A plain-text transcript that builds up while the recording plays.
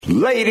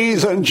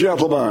Ladies and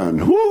gentlemen,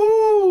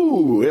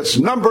 woohoo! It's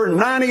number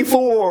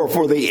 94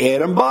 for the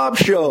Ed and Bob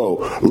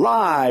Show,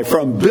 live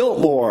from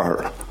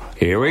Biltmore.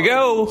 Here we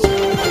go.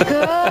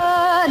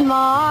 Good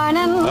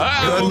morning.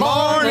 Good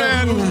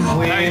morning.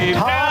 We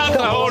talked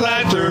the whole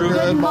night through.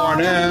 Good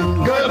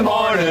morning. Good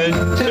morning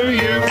to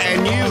you.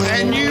 And you,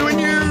 and you,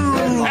 and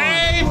you.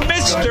 Hey,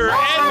 Mr.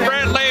 Ed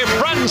Brantley,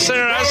 front and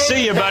center. I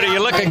see you, buddy. You're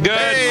looking good.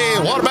 Hey,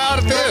 what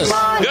about this?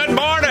 Good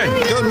morning.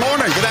 Good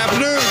morning, good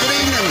afternoon,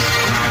 good evening.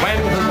 When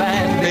the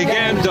band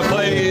began to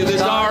play, the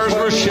stars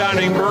were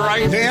shining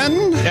bright. Then?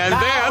 And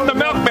then the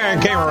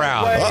milkman came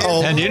around.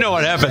 Uh-oh. And you know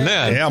what happened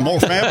then. Yeah, more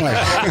family.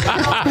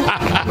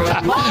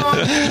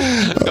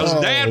 Because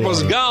Dad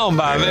was gone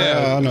by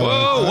then. No,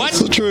 Whoa, what? that's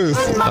the truth.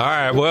 All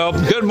right, well,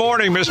 good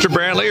morning, Mr.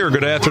 Brantley, or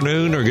good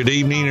afternoon, or good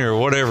evening, or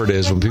whatever it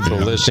is when people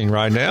are listening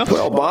right now.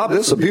 Well, Bob,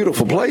 this is a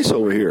beautiful place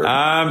over here.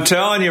 I'm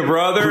telling you,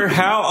 brother,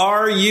 how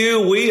are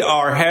you? We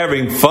are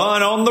having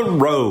fun on the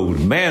road.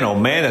 Man, oh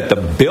man, at the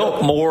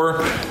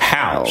Biltmore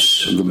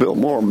House. The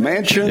Biltmore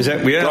Mansion, Is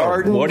that,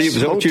 gardens, what you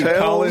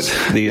call it?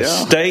 hotels. The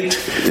estate?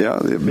 Yeah,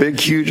 the big,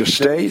 huge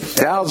estate,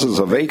 thousands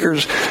of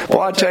acres.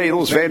 Well, I tell you,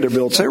 those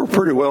Vanderbilts, they were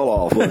pretty well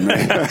off, weren't they?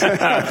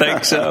 I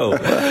think so.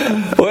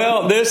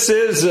 Well, this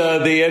is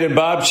the Ed and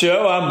Bob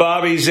Show. I'm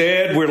Bobby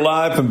Zed. We're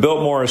live from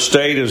Biltmore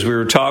Estate, as we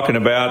were talking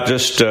about.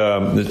 Just,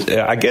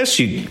 I guess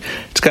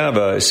it's kind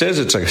of it says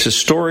it's a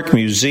historic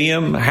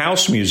museum,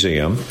 house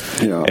museum,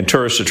 and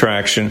tourist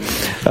attraction.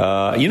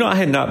 I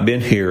had not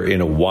been here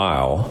in a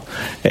while,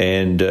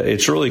 and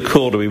it's really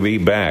cool to be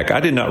back. I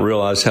did not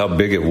realize how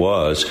big it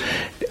was.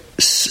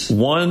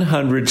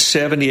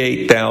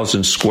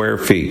 178,000 square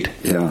feet.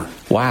 Yeah.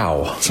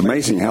 Wow. It's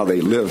amazing how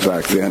they lived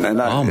back then. And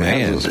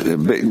man.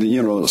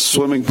 A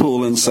swimming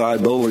pool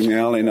inside, bowling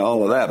alley, and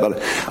all of that.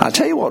 But I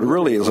tell you what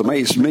really has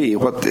amazed me,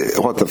 what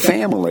the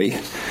family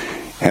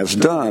has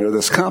done, or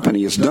this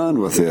company has done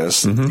with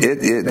this.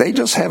 They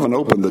just haven't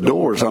opened the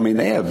doors. I mean,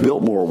 they have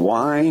Biltmore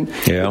wine.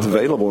 Yeah. It's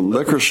available in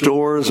liquor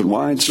stores and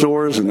wine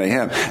stores, and they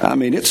have,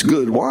 it's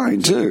good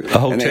wine, too. A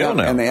hotel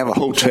now. And they have a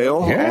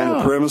hotel on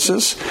the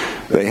premises.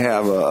 They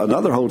have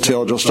another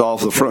hotel just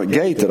off the front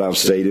gate that I've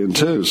stayed in,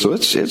 too. So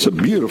it's a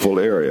beautiful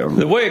area.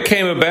 The way it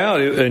came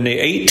about in the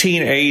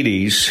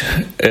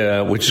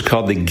 1880s, which is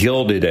called the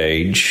Gilded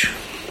Age,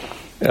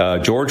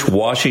 George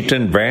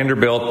Washington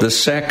Vanderbilt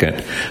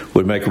II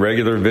would make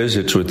regular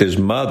visits with his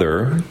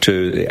mother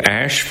to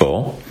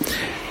Asheville,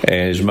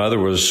 and his mother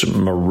was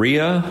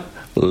Maria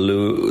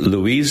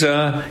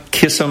Louisa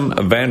Kissam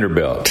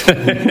Vanderbilt.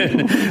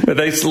 But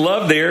they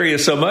loved the area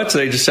so much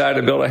they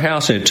decided to build a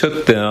house, and it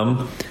took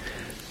them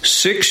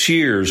 6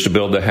 years to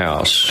build the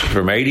house,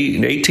 from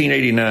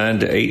 1889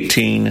 to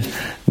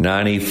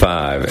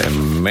 1895.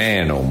 And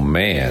man, oh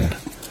man,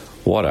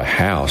 what a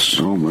house.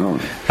 Oh,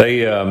 man.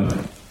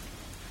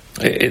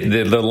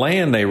 The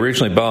land they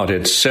originally bought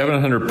had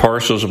 700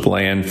 parcels of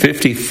land,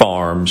 50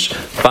 farms,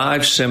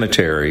 5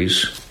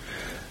 cemeteries,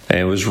 and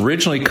it was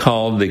originally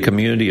called the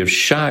community of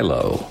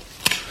Shiloh.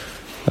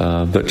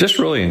 But just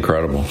really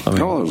incredible.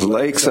 Those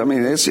lakes.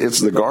 It's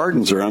the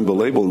gardens are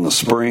unbelievable in the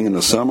spring and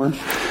the summer.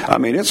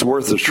 It's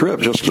worth the trip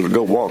just to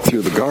go walk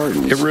through the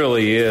gardens. It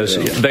really is.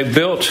 Yeah. They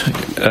built,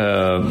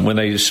 when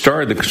they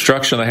started the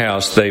construction of the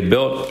house, they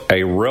built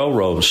a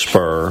railroad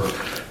spur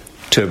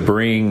to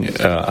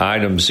bring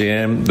items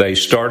in. They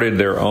started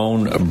their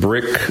own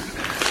brick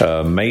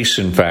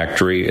mason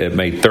factory. It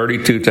made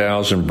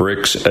 32,000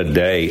 bricks a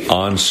day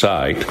on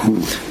site.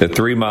 The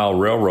 3-mile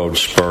railroad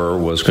spur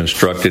was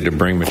constructed to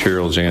bring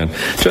materials in.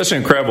 Just an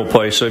incredible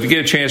place. So if you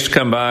get a chance to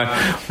come by,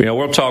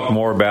 we'll talk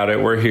more about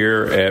it. We're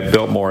here at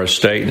Biltmore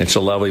Estate, and it's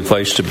a lovely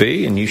place to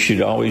be. And you should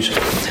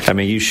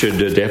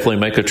definitely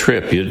make a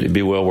trip. It'd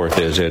be well worth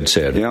it, as Ed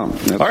said. Yeah.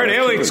 All right,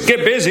 Ellie, let's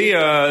get busy.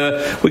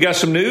 We got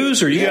some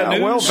news, or you got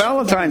news? Well,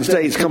 Valentine's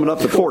Day is coming up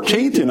the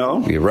 14th,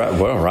 You're right.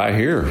 Well, right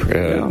here.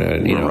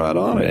 We're right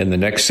on it. And the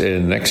next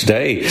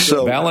day,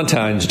 so,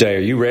 Valentine's Day. Are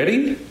you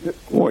ready?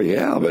 Well,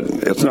 yeah, but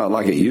it's not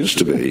like it used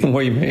to be.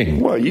 What do you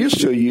mean? Well, it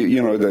used to,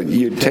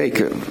 you'd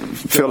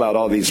fill out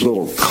all these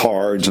little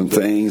cards and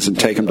things and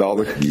take them to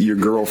all your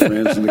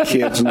girlfriends and the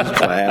kids in the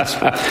class.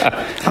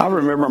 I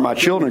remember my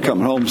children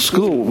coming home from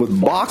school with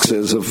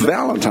boxes of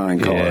Valentine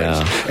cards.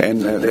 Yeah.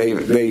 And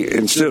they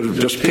instead of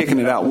just picking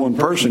it out one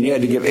person, you had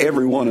to give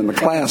everyone in the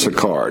class a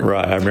card.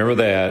 Right. I remember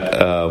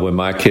that when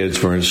my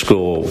kids were in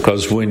school,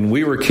 because when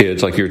we were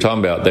kids, like you were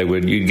talking about,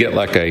 you'd get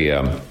like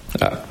I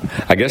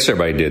guess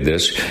everybody did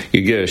this.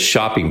 You get a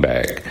shopping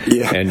bag,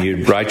 and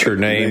you'd write your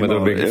name with a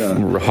big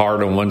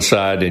heart on one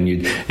side, and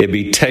it'd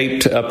be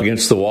taped up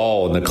against the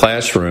wall in the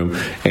classroom.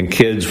 And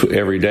kids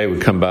every day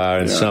would come by,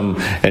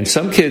 and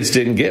some kids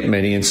didn't get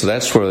many, and so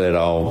that's where that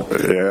all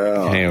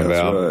came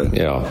about.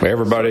 Right.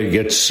 Everybody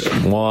gets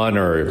one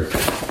or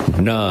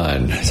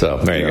none. So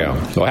there you go.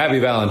 Well, happy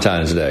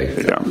Valentine's Day.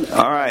 Yeah.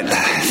 All right.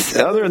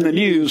 Other in the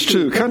news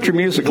too, country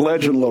music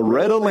legend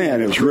Loretta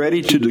Lynn is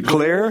ready to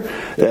declare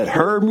that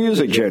her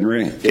music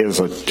genre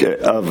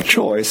of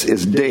choice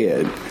is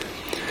dead.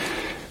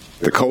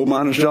 The coal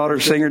miner's daughter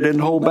singer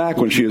didn't hold back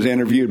when she was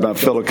interviewed by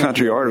fellow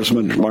country artist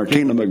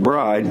Martina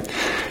McBride.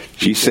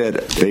 She said,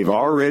 they've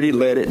already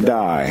let it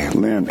die.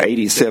 Lynn,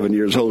 87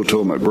 years old,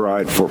 told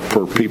McBride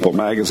for People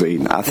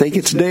magazine. I think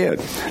it's dead.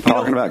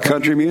 Talking about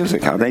country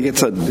music. I think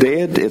it's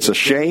a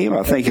shame.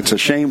 I think it's a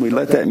shame we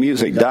let that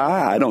music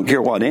die. I don't care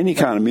what any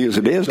kind of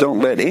music is. Don't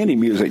let any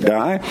music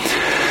die.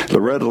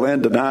 Loretta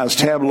Lynn denies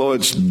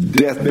tabloids'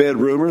 deathbed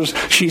rumors.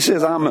 She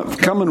says, I'm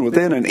coming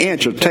within an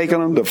inch of taking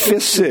them to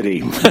Fifth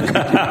City.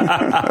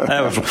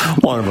 That was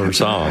one of her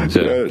songs.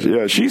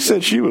 Yeah, she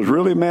said she was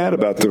really mad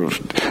about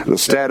the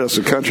status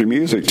of country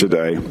music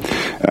today.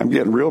 I'm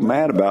getting real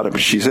mad about it,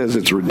 but she says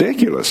it's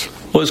ridiculous.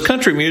 Well, is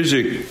country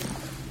music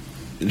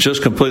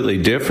just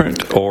completely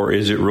different, or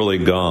is it really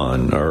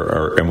gone?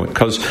 Or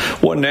because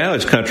now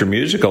it's country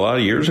music. A lot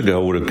of years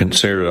ago would have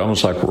considered it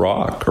almost like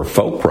rock or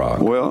folk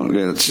rock. Well,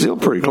 it's still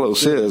pretty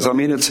close. I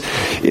mean,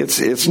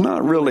 it's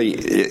not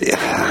really.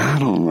 I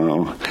don't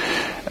know.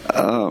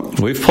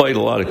 We've played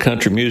a lot of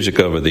country music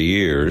over the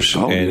years,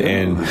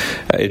 and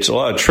it's a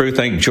lot of truth.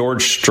 I think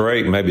George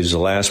Strait maybe is the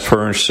last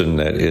person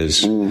that is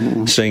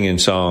singing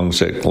songs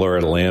that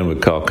Loretta Lynn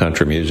would call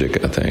country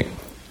music, I think.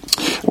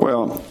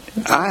 Well,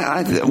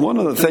 one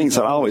of the things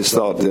I always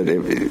thought that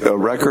a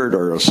record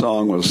or a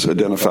song was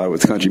identified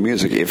with country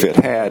music if it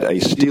had a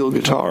steel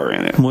guitar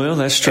in it. Well,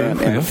 that's true.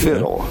 And a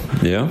fiddle.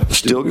 Yeah.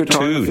 Steel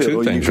guitar and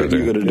fiddle, you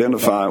could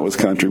identify it with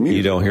country music.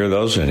 You don't hear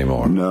those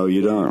anymore. No,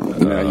 you don't.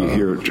 Now you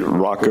hear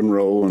rock and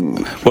roll.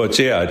 Well,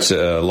 it's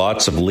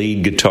lots of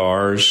lead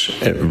guitars,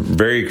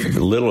 very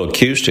little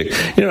acoustic.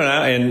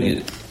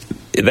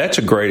 And that's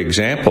a great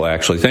example,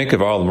 actually. Think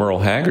of all the Merle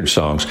Haggard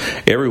songs.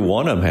 Every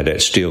one of them had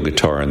that steel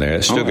guitar in there.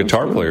 That steel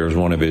guitar player was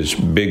one of his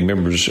big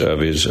members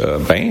of his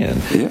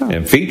band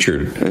and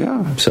featured.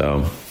 Yeah.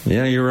 So,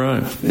 yeah, you're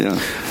right.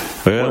 Yeah.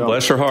 Well,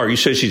 bless her heart. You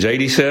said she's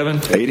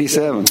 87?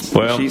 87.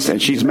 Well,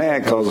 she's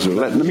mad because they're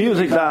letting the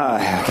music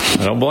die.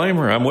 I don't blame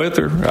her. I'm with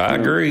her. I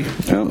agree.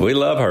 Yeah. We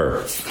love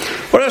her.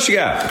 What else you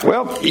got?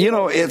 Well,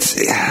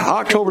 it's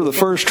October the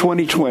 1st,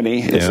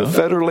 2020. It's a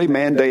federally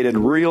mandated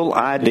Real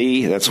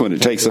ID. That's when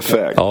it takes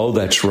effect. Oh,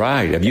 that's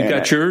right. Have you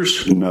got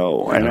yours?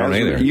 No. And I don't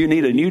either. You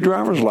need a new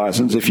driver's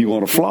license if you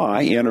want to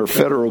fly in a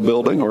federal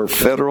building or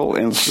federal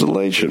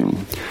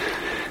installation.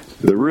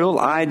 The Real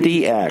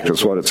ID Act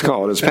is what it's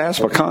called. It's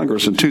passed by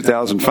Congress in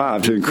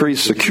 2005 to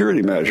increase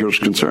security measures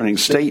concerning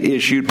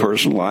state-issued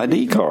personal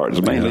ID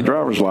cards, mainly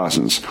driver's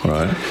license.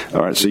 Right.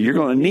 All right, so you're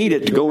going to need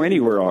it to go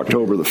anywhere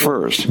October the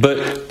 1st.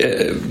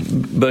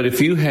 But if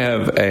you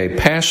have a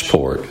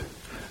passport,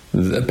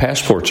 the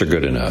passports are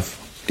good enough.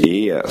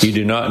 Yes. You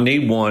do not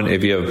need one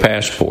if you have a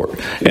passport.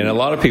 And a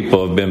lot of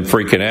people have been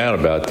freaking out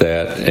about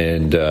that.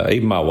 And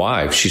even my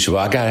wife, she said,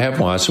 well, I got to have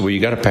one. I said, well,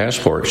 you got a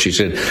passport. She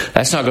said,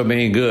 that's not going to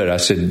be any good. I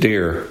said,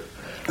 dear,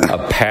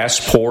 a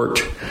passport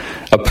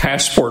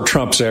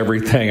trumps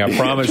everything. I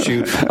promise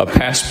you, a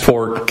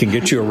passport can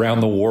get you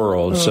around the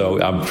world.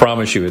 So I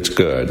promise you it's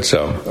good.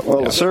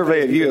 So, a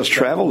survey of U.S.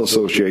 Travel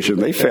Association,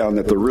 they found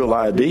that the Real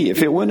ID,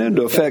 if it went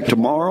into effect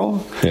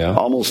tomorrow,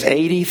 almost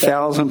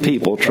 80,000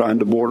 people trying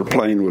to board a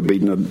plane would be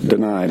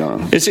denied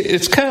on.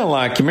 It's kind of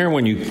like, you remember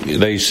when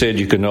they said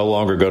you could no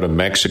longer go to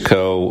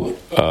Mexico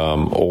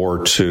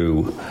or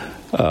to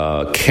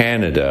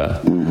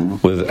Canada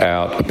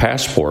without a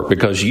passport,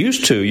 because you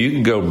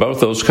can go to both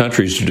those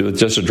countries with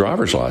just a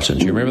driver's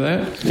license. You remember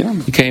that? Yeah.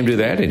 You can't do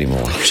that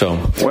anymore.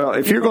 So, well,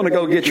 if you're going to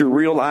go get your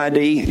Real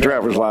ID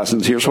driver's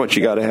license, here's what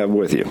you got to have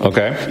with you.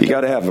 Okay. You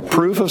got to have a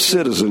proof of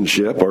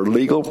citizenship or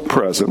legal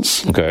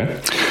presence.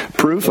 Okay.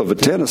 Proof of a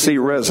Tennessee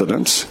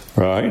residence.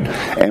 Right.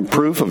 And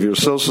proof of your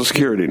Social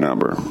Security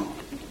number.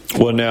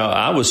 Well, now,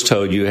 I was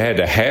told you had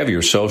to have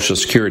your Social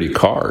Security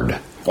card.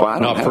 Well,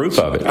 not proof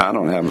of it. I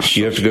don't have a.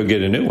 You have to go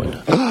get a new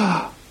one.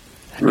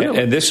 Really?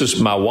 And this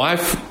is, my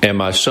wife and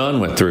my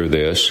son went through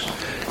this.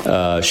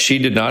 She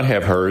did not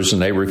have hers,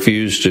 and they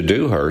refused to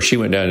do hers. She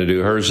went down to do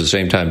hers at the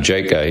same time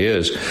Jake got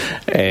his,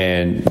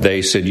 and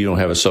they said, you don't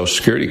have a Social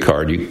Security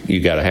card,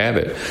 you got to have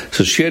it.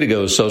 So she had to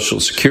go to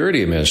Social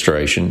Security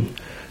Administration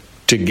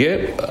to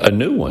get a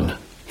new one.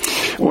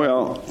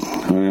 Well.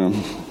 Yeah.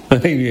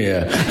 Well,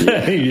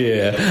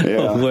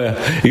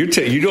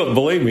 you don't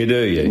believe me,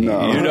 do you? No.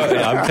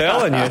 I'm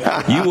telling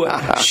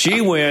you.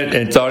 She went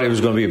and thought it was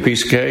going to be a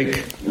piece of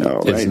cake.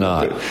 No, it's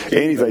not.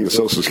 Anything with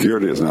Social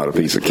Security is not a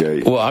piece of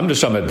cake. Well, I'm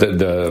just talking about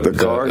the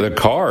card. The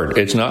card.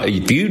 It's not.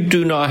 If you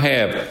do not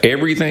have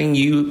everything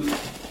you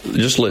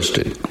just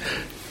listed,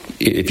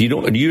 if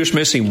you're just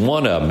missing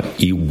one of them,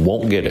 you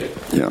won't get it.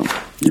 Yeah.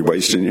 You're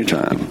wasting your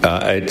time.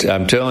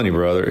 I'm telling you,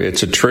 brother,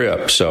 it's a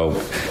trip. So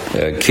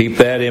keep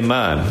that in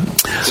mind.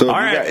 So all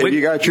right,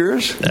 you got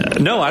yours?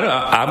 No, I don't.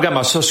 I've got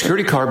my Social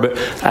Security card, but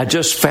I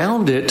just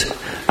found it.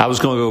 I was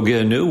going to go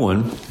get a new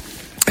one,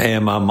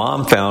 And my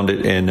mom found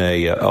it in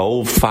a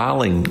old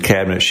filing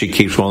cabinet. She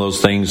keeps one of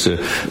those things,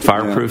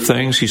 fireproof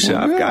things. She said,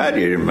 I've got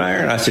it in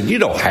there. And I said, you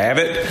don't have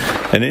it.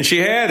 And then she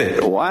had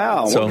it.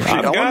 Wow. So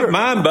I've got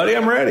mine, buddy.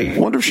 I'm ready.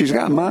 Wonder if she's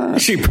got mine.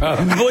 She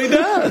probably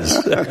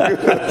does.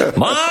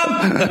 Mom!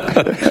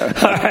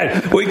 All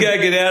right. We got to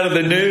get out of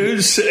the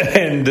news.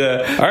 And,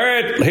 all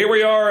right, here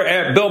we are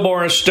at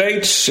Biltmore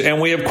Estates,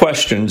 and we have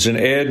questions. And,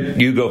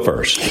 Ed, you go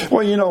first.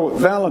 Well,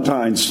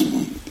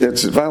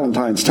 it's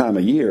Valentine's time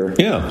of year.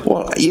 Yeah.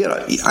 Well,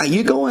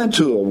 you go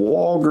into a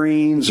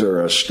Walgreens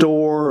or a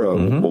store, a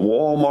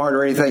Walmart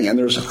or anything, and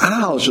there's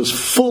aisles just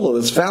full of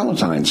this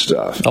Valentine's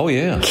stuff. Oh,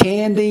 yeah.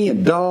 Candy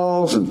and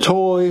dolls and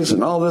toys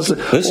and all this.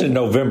 This is in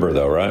November,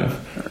 though, right?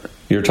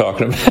 You're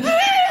talking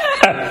about...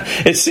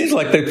 It seems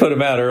like they put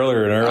them out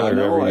earlier and earlier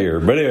every year.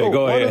 But anyway,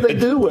 go ahead. What do they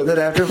do with it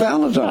after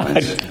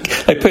Valentine's?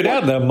 They put it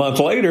out a month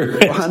later.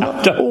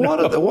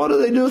 What do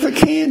they do with the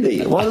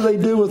candy? What do they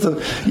do with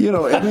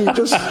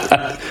just...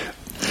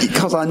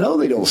 Because I know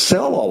they don't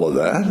sell all of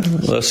that.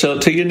 They'll sell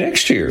it to you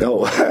next year.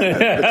 No,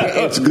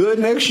 it's good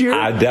next year?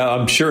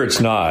 I'm sure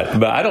it's not,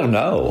 but I don't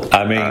know.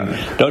 I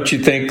mean, don't you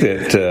think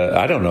that,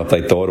 I don't know if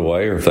they throw it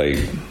away or if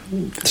they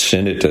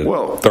send it to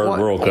third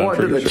world countries. What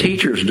do the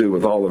teachers do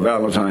with all the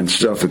Valentine's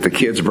stuff that the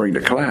kids bring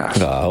to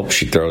class? I hope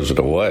she throws it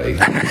away.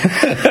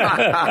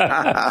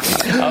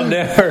 I'll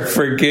never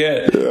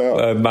forget.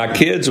 My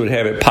kids would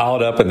have it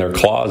piled up in their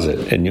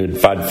closet, and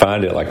I'd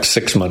find it like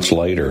 6 months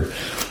later.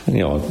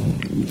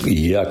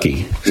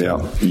 Yucky. Yeah,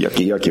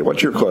 yucky.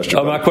 What's your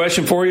question? My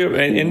question for you,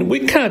 and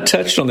we kind of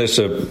touched on this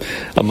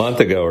a month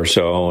ago or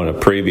so on a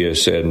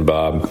previous Ed and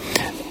Bob.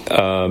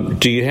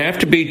 Do you have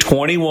to be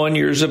 21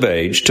 years of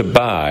age to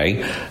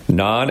buy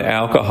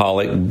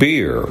non-alcoholic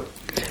beer?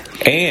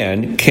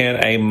 And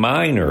can a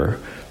minor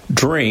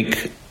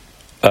drink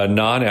a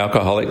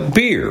non-alcoholic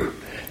beer?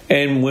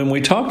 And when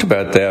we talked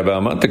about that about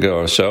a month ago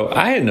or so,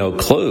 I had no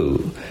clue.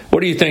 What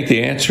do you think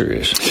the answer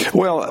is?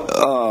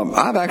 Well,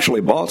 I've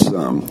actually bought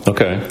some.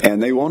 Okay.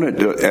 And they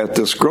wanted at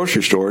this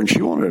grocery store, and she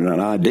wanted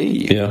an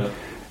ID. Yeah.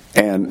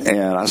 And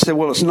I said,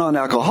 well, it's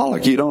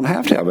non-alcoholic. You don't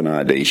have to have an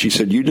ID. She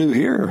said, you do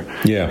here.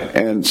 Yeah.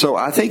 And so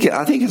I think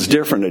it's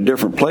different at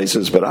different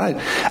places, but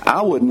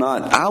I would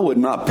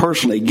not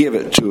personally give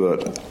it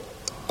to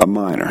a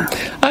minor.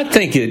 I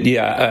think it.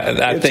 Yeah,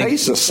 I think it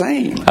tastes the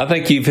same. I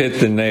think you've hit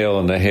the nail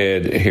on the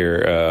head here,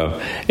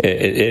 and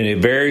it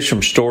varies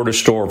from store to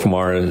store. From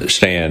our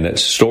understand, that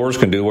stores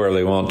can do whatever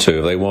they want to.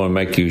 If they want to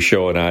make you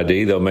show an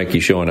ID, they'll make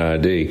you show an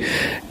ID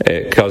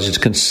because it's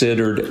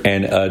considered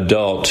an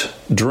adult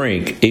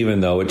drink,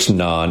 even though it's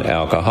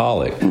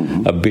non-alcoholic.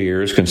 Mm-hmm. A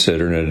beer is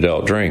considered an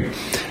adult drink,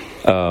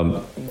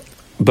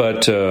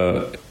 but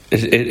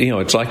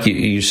it's like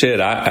you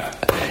said.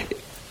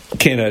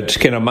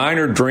 Can a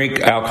minor drink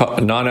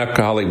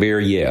non-alcoholic beer?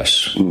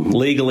 Yes. Mm-hmm.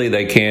 Legally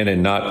they can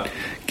and not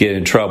get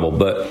in trouble.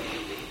 But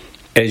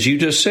as you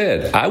just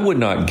said, I would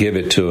not give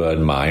it to a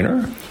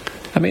minor.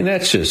 I mean,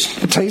 that's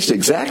just... It tastes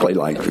exactly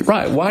like...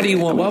 Right. Why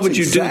would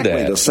you do that?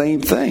 Exactly the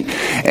same thing.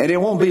 And it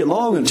won't be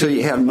long until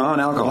you have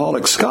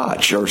non-alcoholic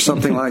scotch or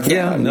something like that.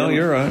 Yeah, no,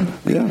 you're right.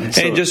 Yeah.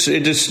 So. And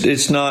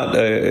it's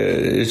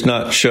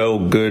not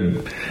show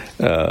good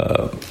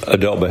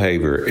adult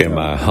behavior, in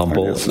my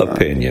humble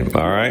opinion.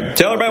 All right.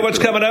 Tell everybody what's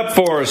coming up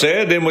for us,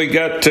 Ed. Then you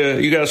got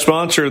a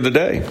sponsor of the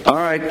day. All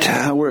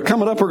right. We're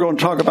going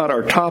to talk about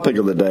our topic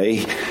of the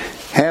day.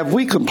 Have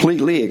we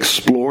completely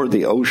explored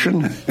the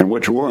ocean? And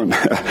which one?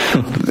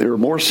 There are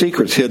more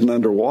secrets hidden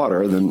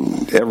underwater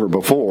than ever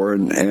before,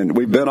 and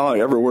we've been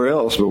on everywhere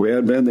else, but we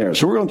haven't been there.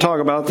 So we're going to talk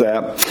about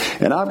that.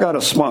 And I've got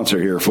a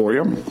sponsor here for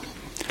you.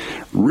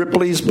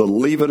 Ripley's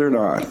Believe It or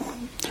Not.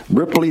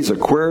 Ripley's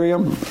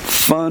Aquarium,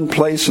 fun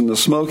place in the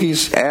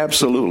Smokies,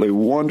 absolutely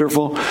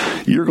wonderful.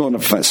 You're going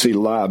to see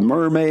live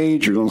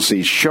mermaids, you're going to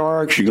see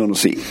sharks, you're going to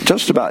see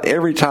just about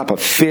every type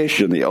of fish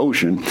in the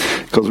ocean,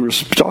 because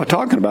we're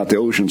talking about the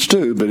oceans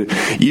too,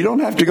 but you don't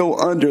have to go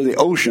under the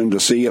ocean to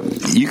see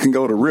it. You can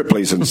go to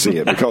Ripley's and see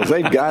it, because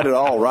they've got it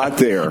all right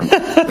there.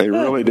 They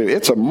really do.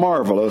 It's a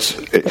marvelous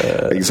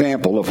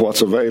example of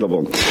what's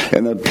available.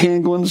 And the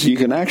penguins, you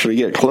can actually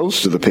get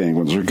close to the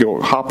penguins. You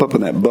go hop up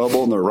in that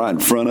bubble and they're right in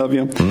front of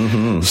you.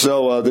 Mm-hmm.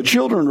 So the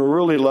children will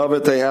really love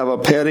it. They have a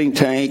petting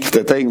tank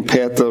that they can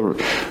pet the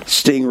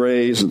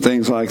stingrays and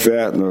things like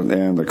that,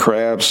 and the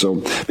crabs.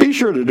 So be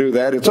sure to do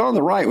that. It's on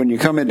the right when you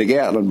come into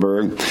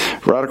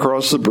Gatlinburg, right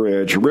across the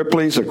bridge.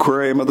 Ripley's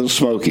Aquarium of the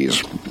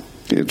Smokies.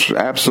 It's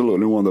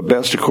absolutely one of the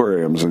best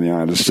aquariums in the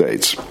United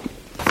States.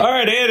 All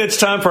right, Ed, it's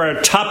time for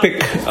our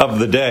topic of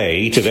the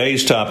day.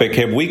 Today's topic,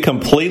 have we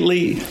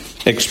completely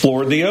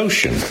explored the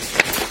ocean?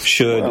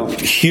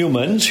 Should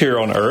humans here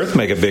on Earth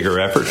make a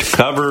bigger effort to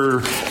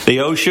cover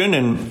the ocean?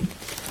 And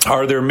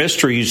are there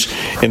mysteries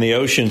in the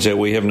oceans that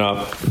we have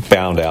not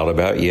found out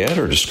about yet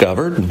or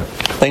discovered? And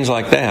things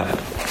like that.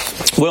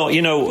 Well,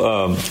 you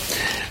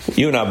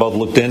and I both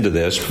looked into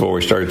this before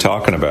we started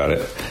talking about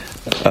it.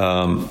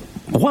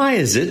 Why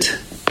is it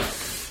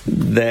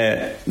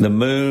that the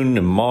moon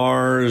and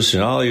Mars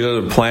and all these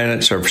other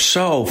planets are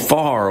so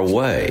far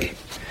away,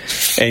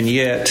 and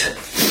yet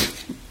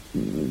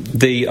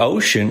the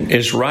ocean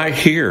is right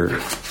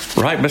here,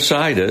 right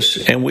beside us,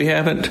 and we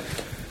haven't.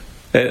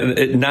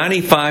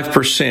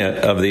 95%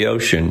 of the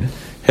ocean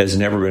has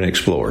never been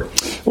explored.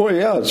 Well,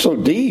 yeah, it's so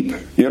deep.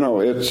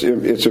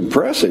 It's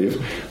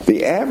impressive.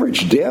 The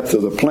average depth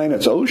of the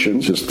planet's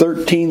oceans is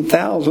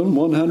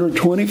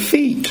 13,120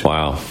 feet.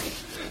 Wow.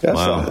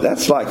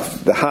 That's like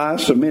the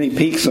highest of many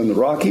peaks in the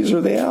Rockies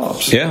or the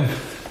Alps. Yeah.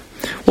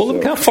 Well,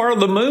 look how far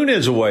the moon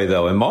is away,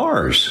 though, and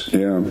Mars.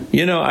 Yeah.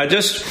 I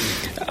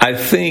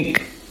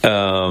think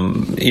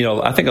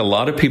a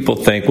lot of people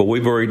think, well,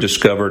 we've already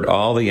discovered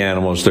all the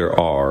animals there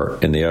are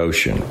in the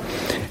ocean.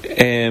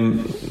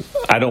 And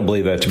I don't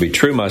believe that to be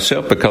true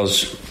myself,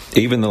 because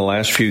even in the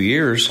last few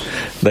years,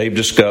 they've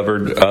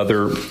discovered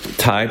other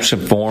types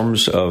and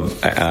forms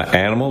of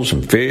animals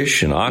and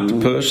fish and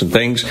octopus and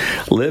things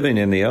living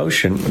in the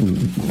ocean,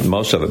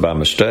 most of it by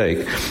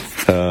mistake,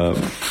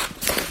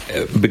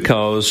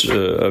 because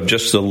of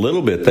just the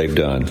little bit they've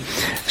done.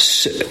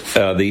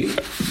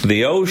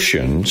 The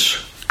oceans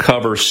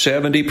cover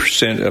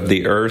 70% of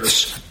the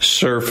Earth's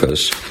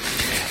surface,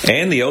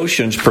 and the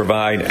oceans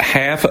provide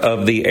half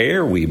of the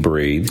air we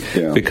breathe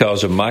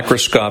because of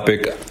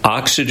microscopic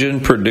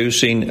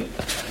oxygen-producing,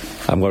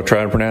 I'm going to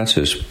try to pronounce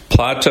this,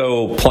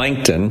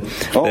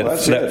 phytoplankton. Oh,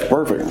 that's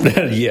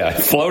perfect. Yeah,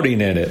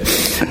 floating in it.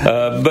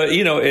 But,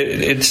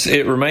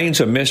 it remains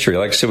a mystery.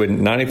 Like I said, when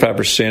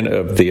 95%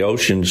 of the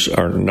oceans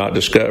are not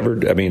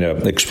explored,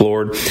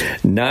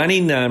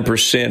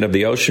 99% of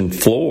the ocean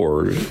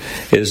floor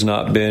has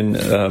not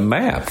been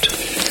mapped.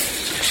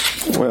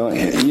 Well,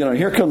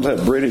 here comes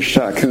that British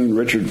tycoon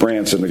Richard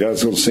Branson, the guy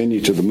that's going to send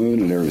you to the moon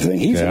and everything.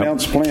 He's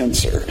announced plans,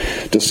 sir,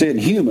 to send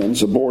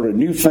humans aboard a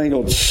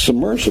newfangled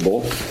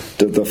submersible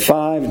to the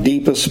 5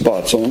 deepest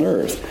spots on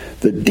Earth.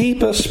 The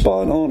deepest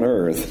spot on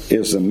Earth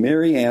is the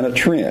Mariana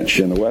Trench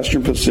in the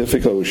western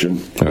Pacific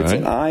Ocean. It's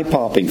an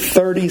eye-popping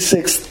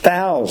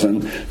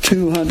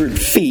 36,200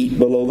 feet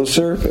below the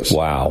surface.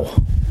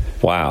 Wow.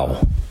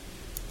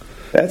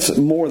 That's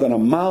more than a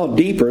mile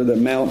deeper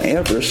than Mount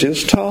Everest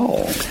is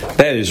tall.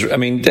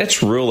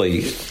 That's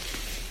really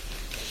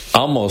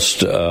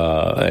almost,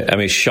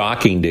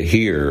 shocking to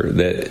hear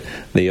that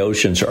the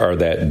oceans are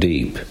that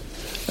deep.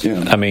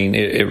 Yeah.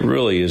 It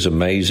really is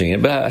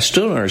amazing. But I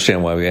still don't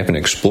understand why we haven't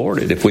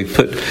explored it. If we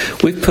put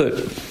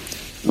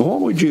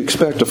what would you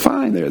expect to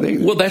find there?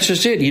 Well, that's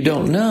just it. You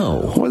don't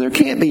know. Well, there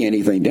can't be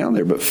anything down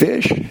there but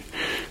fish.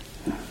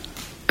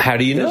 How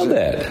do you know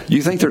that?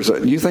 You think there's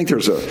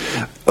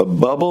a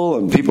bubble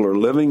and people are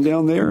living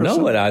down there? No,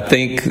 but I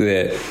think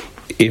that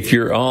if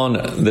you're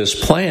on this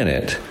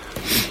planet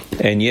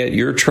and yet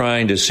you're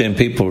trying to send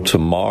people to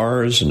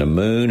Mars and the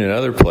moon and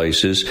other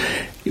places,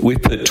 we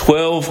put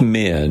 12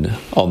 men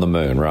on the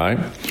moon, right?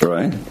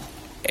 Right.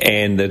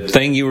 And the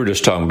thing you were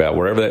just talking about,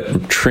 wherever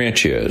that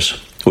trench is,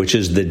 which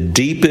is the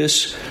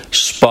deepest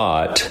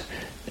spot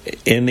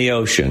in the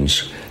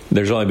oceans,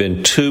 there's only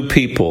been 2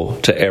 people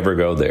to ever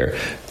go there.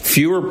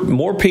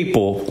 More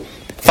people,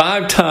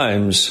 5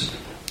 times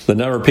the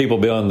number of people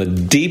beyond the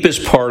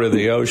deepest part of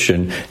the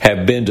ocean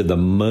have been to the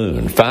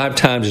moon. 5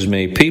 times as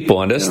many people.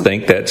 I just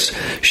think that's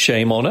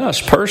shame on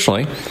us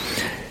personally.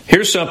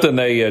 Here's something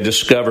they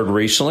discovered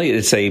recently.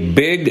 It's a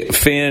big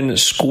fin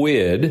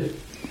squid,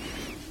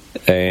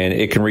 and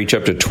it can reach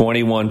up to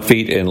 21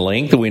 feet in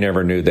length. We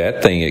never knew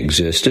that thing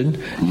existed,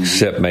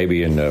 except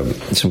maybe in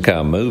some kind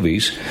of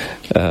movies.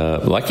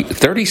 Like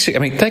 36.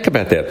 Think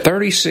about that: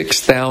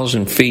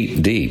 36,000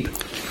 feet deep.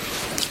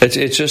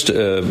 It's just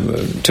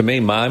to me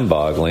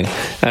mind-boggling,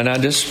 and I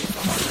just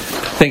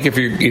think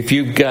if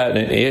you've got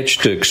an itch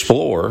to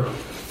explore,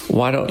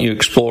 why don't you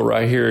explore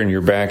right here in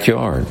your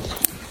backyard?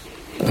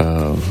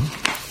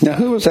 Now,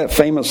 who was that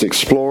famous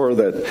explorer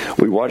that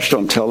we watched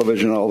on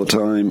television all the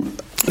time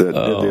that did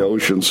the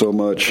ocean so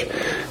much?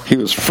 He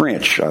was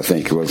French, I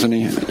think, wasn't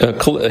he?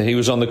 He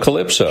was on the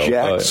Calypso.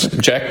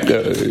 Jacques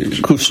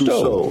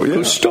Cousteau.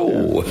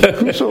 Cousteau.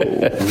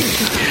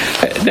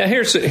 Now,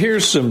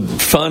 here's some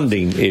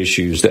funding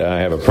issues that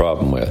I have a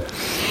problem with.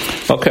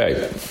 Okay,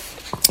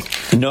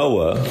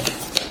 NOAA,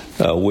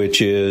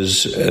 which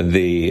is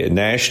the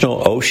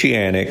National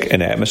Oceanic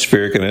and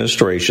Atmospheric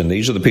Administration.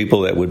 These are the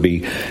people that would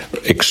be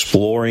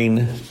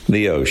exploring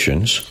the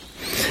oceans.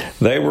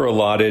 They were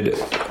allotted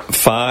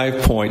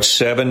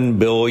 $5.7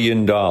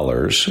 billion,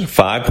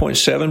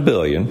 $5.7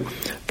 billion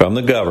from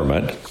the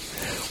government,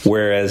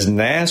 whereas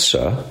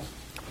NASA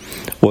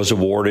was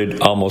awarded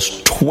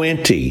almost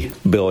 $20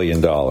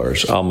 billion,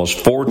 almost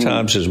 4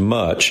 times as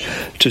much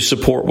to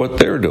support what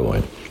they're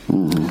doing.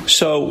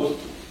 So,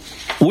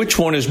 which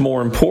one is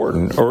more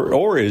important,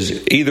 or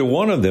is either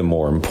one of them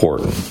more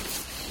important?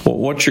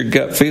 What's your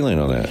gut feeling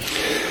on that?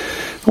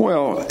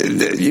 Well,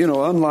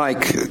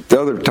 unlike the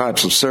other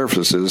types of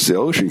surfaces, the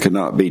ocean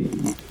cannot be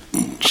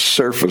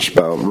surfaced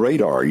by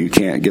radar. You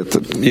can't get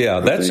the...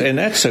 Yeah,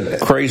 that's a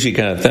crazy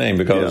kind of thing,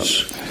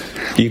 because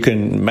you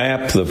can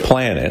map the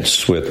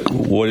planets with,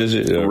 what is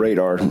it?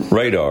 Radar.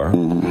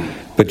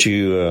 Mm-hmm. But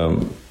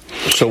you...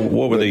 so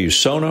what would they use?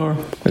 Sonar?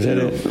 Is that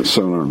it?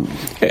 Sonar.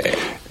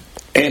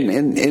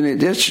 And it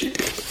just,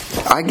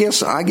 I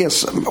guess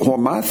what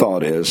my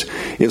thought is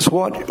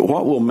what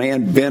will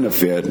man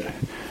benefit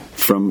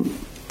from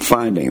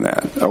finding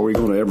that? Are we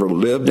going to ever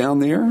live down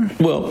there?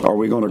 Well, are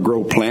we going to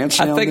grow plants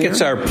down there? I think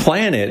it's our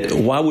planet.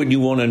 Why would you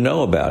want to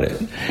know about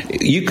it?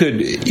 You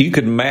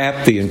could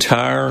map the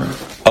entire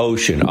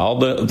ocean.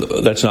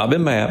 That's not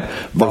been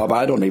mapped. Bob,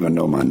 I don't even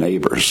know my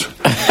neighbors.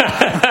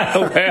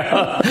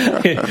 well,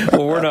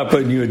 we're not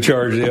putting you in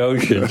charge of the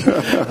ocean.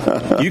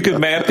 You could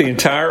map the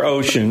entire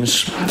oceans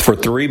for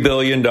 $3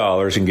 billion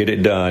and get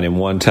it done in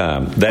one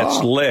time.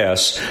 That's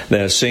less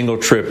than a single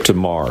trip to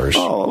Mars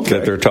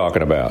that they're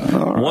talking about.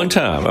 Right. One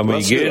time. I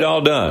mean, you get it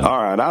all done.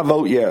 All right, I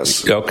vote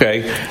yes.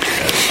 Okay.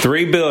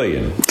 $3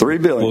 billion.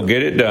 $3 billion. We'll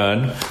get it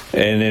done.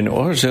 And then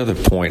what was the other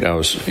point?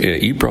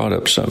 You brought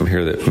up something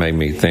here that made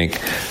me think.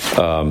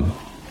 You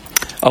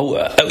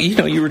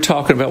were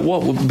talking about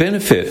what would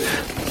benefit.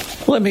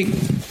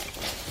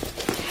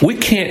 We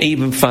can't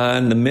even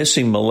find the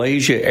missing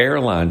Malaysia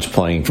Airlines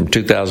plane from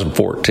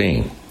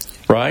 2014,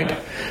 right?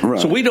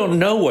 So we don't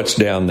know what's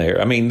down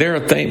there. I mean, there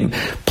are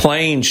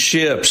planes,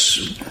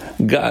 ships,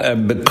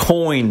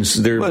 coins.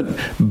 There are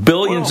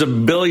billions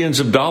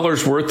of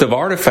dollars worth of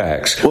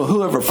artifacts. Well,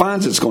 whoever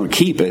finds it's going to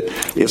keep it.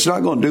 It's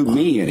not going to do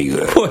me any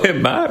good. Well, it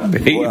might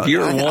be if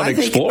you're the one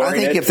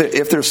exploring it. I think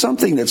if there's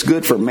something that's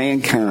good for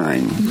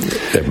mankind,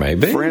 there may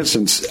be. For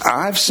instance,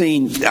 I've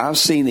seen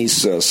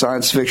these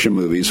science fiction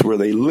movies where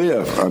they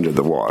live under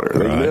the water.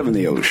 They live in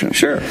the ocean.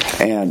 Sure.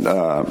 And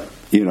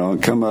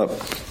come up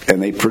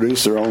and they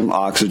produce their own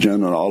oxygen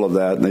and all of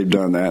that, and they've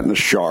done that, and the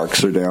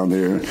sharks are down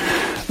there.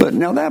 But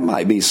now that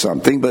might be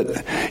something,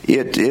 but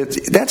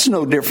that's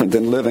no different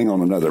than living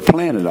on another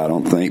planet, I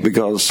don't think,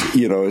 because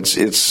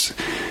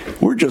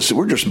we're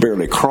just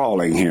barely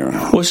crawling here.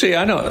 Well, see,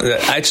 I know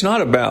it's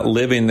not about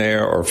living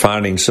there or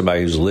finding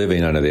somebody who's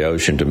living under the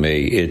ocean. To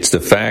me, it's the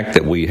fact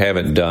that we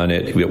haven't done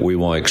it. That we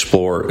want to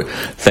explore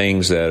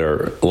things that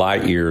are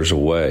light years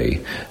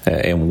away,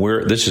 and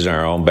this is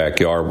our own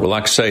backyard. Well,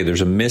 like I say,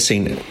 there's a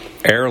missing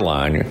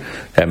airline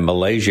at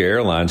Malaysia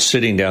Airlines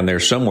sitting down there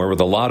somewhere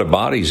with a lot of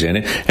bodies in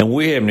it, and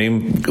we have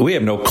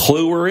no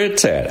clue where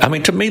it's at. I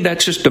mean, to me,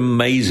 that's just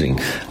amazing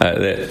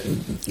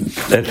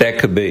that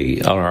could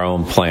be on our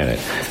own planet.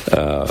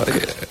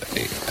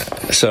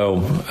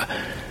 So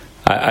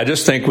I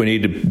just think we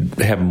need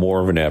to have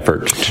more of an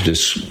effort to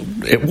just.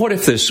 What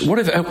if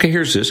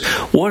here's this.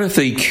 What if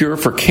the cure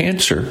for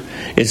cancer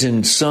is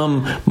in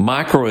some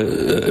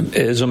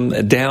microism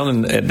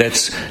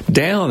that's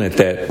down at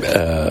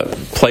that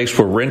place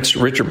where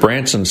Richard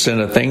Branson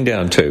sent a thing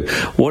down to?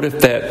 What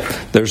if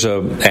there's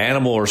an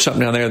animal or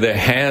something down there that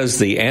has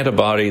the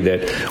antibody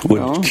that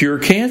would cure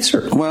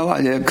cancer? Well,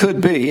 it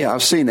could be.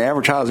 I've seen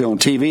advertising on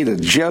TV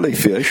that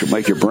jellyfish will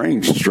make your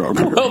brain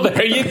stronger. Well,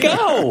 there you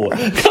go.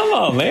 Come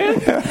on, man.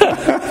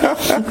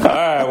 All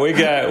right, we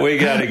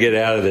got to get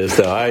out of this,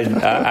 though.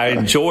 I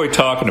enjoy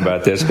talking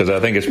about this because I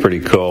think it's pretty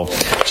cool.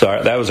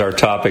 So that was our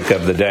topic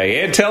of the day.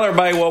 Ed, tell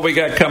everybody what we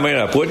got coming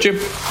up, would you?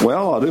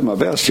 Well, I'll do my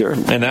best here.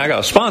 And I got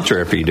a sponsor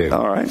if you do.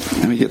 All right,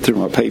 let me get through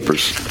my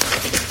papers.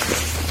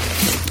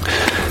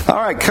 All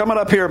right, coming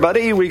up here,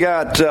 buddy, we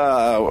got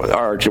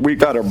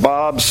our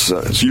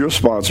Bob's, your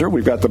sponsor.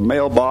 We've got the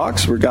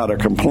mailbox. We've got our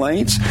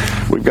complaints.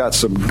 We've got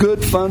some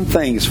good, fun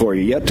things for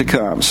you yet to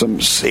come. Some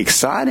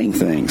exciting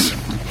things.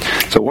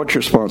 So what's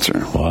your sponsor?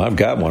 Well, I've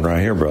got one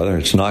right here, brother.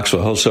 It's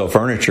Knoxville Wholesale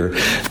Furniture.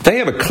 They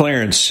have a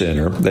clearance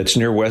center that's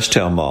near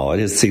Westtown Mall. It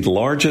is the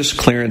largest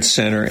clearance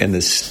center in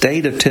the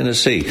state of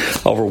Tennessee.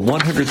 Over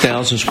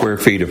 100,000 square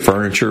feet of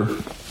furniture.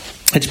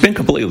 It's been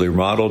completely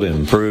remodeled and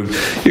improved.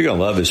 You're going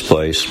to love this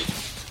place.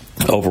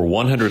 Over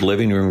 100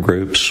 living room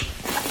groups,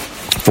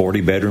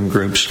 40 bedroom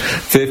groups,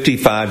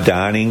 55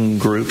 dining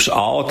groups,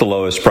 all at the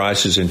lowest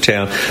prices in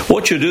town.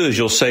 What you'll do is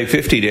you'll save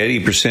 50 to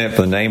 80%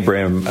 for the name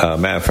brand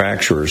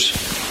manufacturers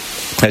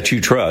that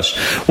you trust.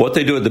 What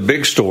they do at the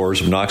big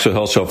stores of Knoxville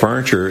Wholesale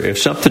Furniture, if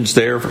something's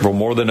there for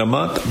more than a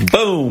month,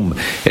 boom,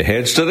 it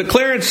heads to the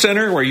clearance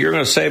center where you're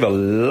going to save a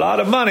lot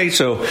of money.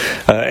 So,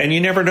 and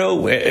you never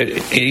know,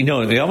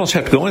 you almost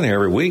have to go in there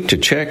every week to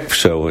check.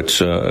 So it's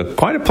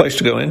quite a place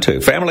to go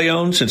into. Family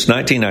owned since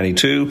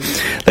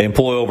 1992. They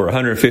employ over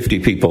 150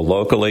 people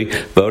locally.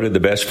 Voted the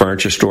best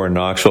furniture store in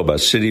Knoxville by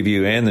City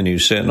View and the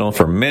News Sentinel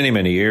for many,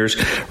 many years.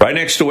 Right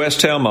next to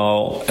Westtown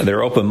Mall.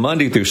 They're open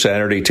Monday through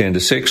Saturday, 10 to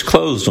 6,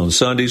 closed on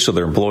Sunday, so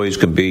their employees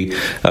can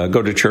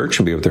go to church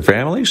and be with their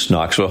families.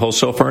 Knoxville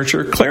Wholesale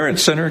Furniture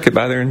Clearance Center. Get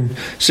by there and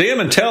see them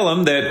and tell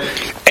them that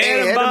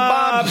Ed and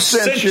Bob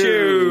sent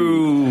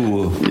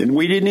you. And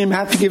we didn't even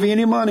have to give you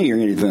any money or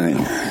anything.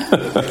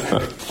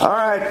 All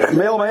right,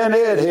 Mailman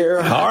Ed here.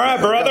 All right,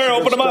 brother,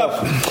 open them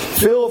up.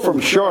 Phil from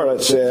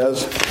Charlotte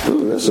says,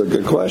 ooh, that's a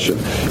good question.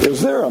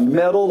 Is there a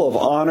Medal of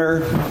Honor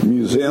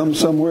museum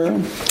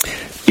somewhere?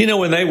 You know,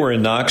 when they were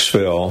in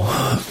Knoxville,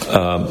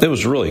 it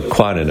was really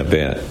quite an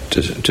event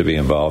to be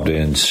involved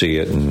in, see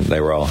it, and they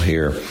were all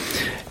here.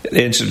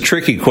 It's a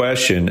tricky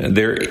question.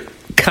 There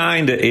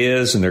kind of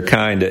is and there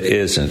kind of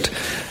isn't.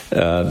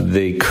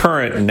 The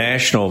current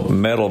National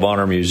Medal of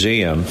Honor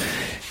Museum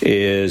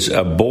is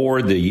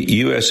aboard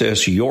the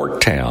USS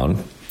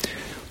Yorktown,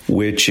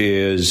 which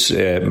is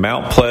at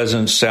Mount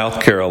Pleasant,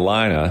 South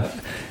Carolina.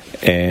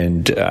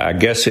 And I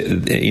guess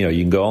you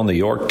can go on the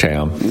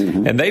Yorktown,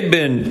 and they've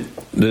been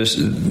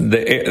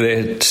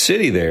the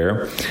city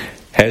there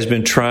has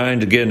been trying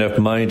to get enough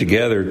money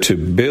together to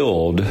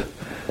build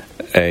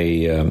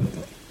a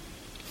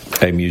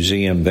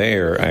museum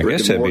there. I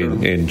guess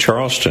that'd be in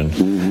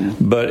Charleston,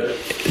 but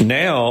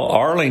now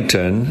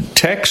Arlington,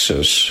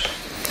 Texas,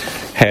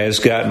 has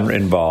gotten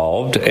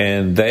involved,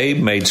 and they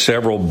made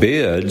several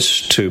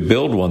bids to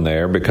build one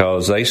there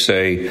because they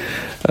say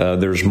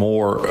there's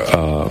more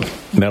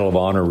Medal of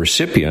Honor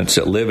recipients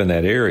that live in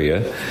that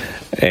area,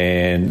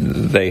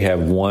 and they have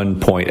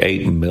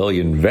 1.8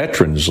 million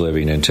veterans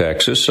living in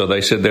Texas, so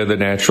they said they're the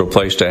natural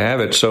place to have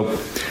it, so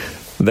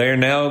they're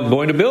now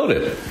going to build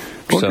it.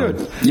 Well, good.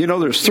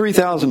 There's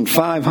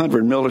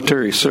 3,500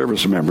 military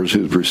service members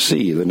who've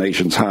received the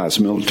nation's highest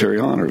military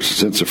honors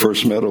since the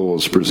first medal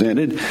was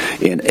presented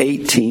in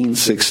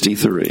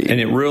 1863. And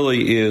it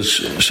really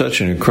is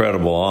such an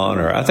incredible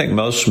honor. I think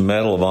most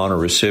Medal of Honor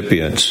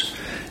recipients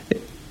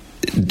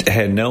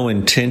had no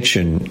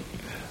intention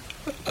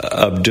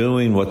of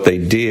doing what they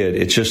did.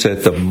 It's just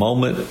at the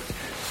moment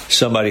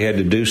somebody had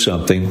to do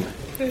something,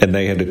 and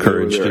they had the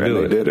courage to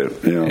do it. They did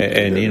it. Yeah,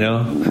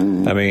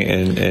 I mean,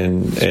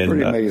 and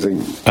pretty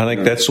amazing. I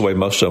think that's the way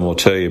most of them will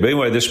tell you. But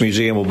anyway, this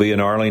museum will be in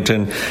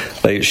Arlington.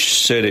 They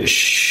said it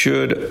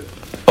should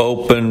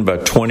open by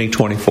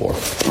 2024.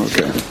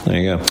 Okay. There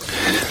you go.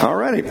 All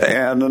righty.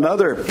 And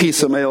another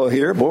piece of mail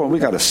here. Boy, we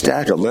got a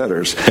stack of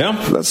letters.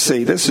 Yeah. Let's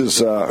see. This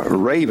is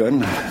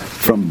Raven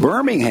from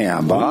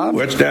Birmingham, Bob.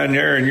 What's down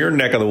there in your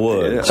neck of the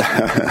woods?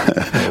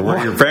 Yeah.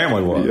 Where your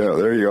family was. Yeah,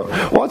 there you go.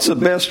 What's the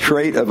best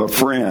trait of a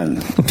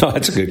friend? Oh,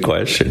 that's a good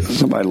question.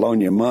 Somebody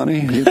loan you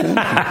money, you think?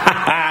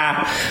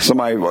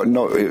 Somebody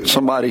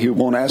who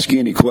won't ask you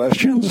any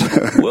questions?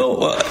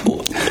 Well,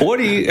 what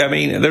do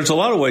you, there's a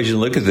lot of ways you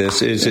can look at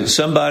this. Is it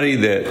somebody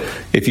that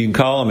if you can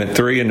call them at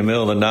 3 in the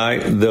middle of the night,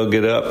 they'll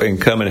get up and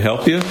come and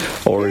help you?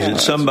 Or is it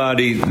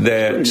somebody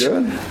that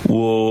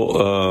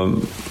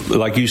will,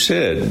 like you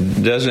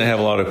said, doesn't have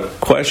a lot of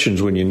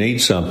questions when you need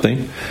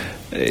something?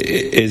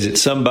 Is it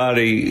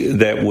somebody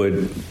that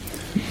would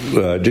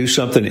do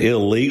something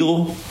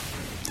illegal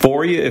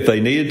for you if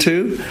they needed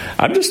to?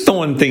 I'm just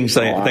throwing things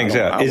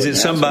out. Is it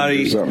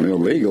somebody something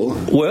illegal?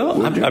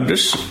 Well, I'm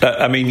just.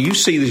 You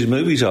see these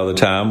movies all the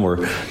time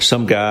where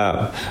some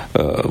guy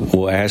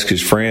will ask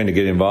his friend to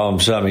get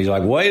involved in something. He's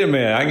like, "Wait a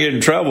minute, I can get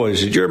in trouble." He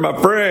says, "You're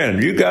my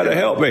friend. You got to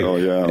help me." Oh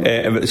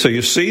yeah. So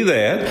you see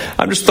that.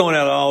 I'm just throwing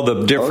out all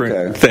the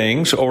different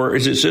things. Or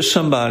is it just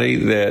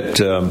somebody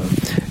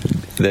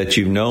that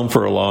you've known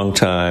for a long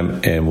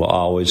time and will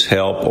always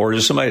help, or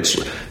is it somebody that's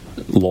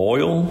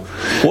loyal?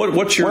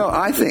 What's your? Well,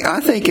 I think I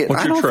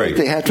don't think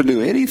they have to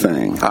do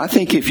anything. I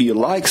think if you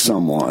like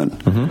someone,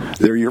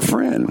 they're your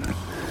friend.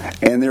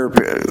 And they're,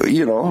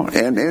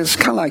 and it's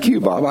kind of like you,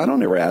 Bob. I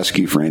don't ever ask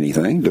you for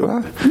anything, do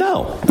I?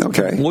 No.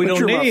 Okay. We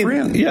don't need. My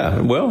friend.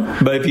 Yeah. Well,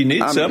 but if you need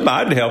something,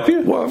 I'd help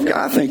you. Well,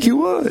 I think you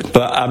would.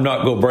 But I'm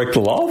not going to break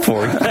the law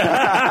for you.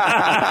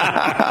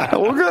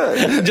 Well,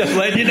 good. Just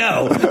letting you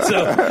know.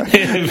 So,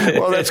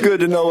 well, that's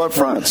good to know up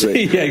front.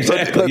 See? Yeah,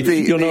 exactly. But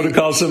you'll know to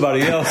call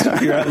somebody else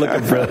if you're out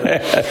looking for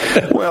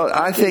that. Well,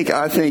 I think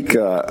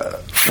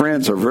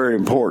friends are very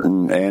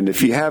important, and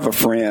if you have a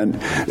friend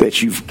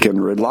that you can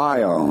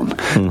rely on,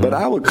 but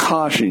I would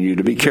caution you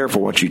to be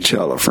careful what you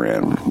tell a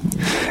friend,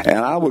 and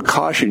I would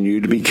caution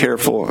you to be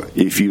careful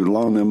if you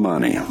loan them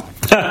money.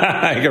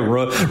 I can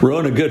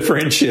ruin a good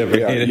friendship.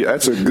 Yeah,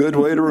 that's a good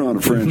way to run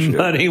a friendship.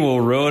 Money will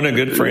ruin a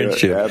good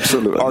friendship. Yeah,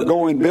 absolutely. Or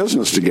go in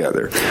business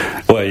together.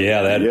 Well,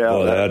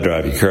 that'd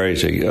drive you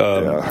crazy.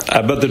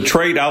 But the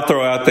trait I'll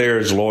throw out there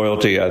is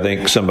loyalty. I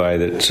think somebody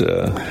that's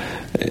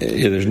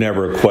there's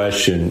never a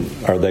question: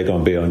 are they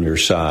going to be on your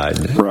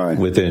side? Right.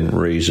 Within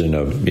reason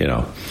of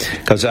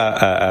because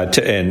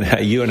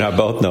and you and I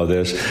both know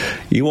this.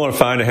 You want to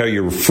find out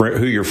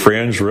who your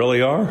friends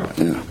really are.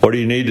 Yeah. What do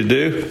you need to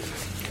do?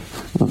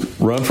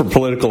 Run for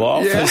political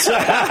office.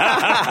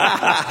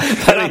 Yeah.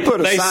 Can I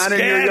put a sign in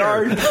your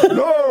yard?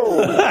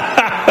 No.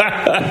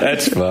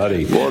 That's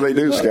funny. Well, they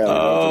do scatter.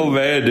 Oh,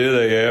 man, do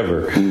they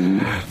ever.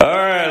 All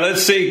right,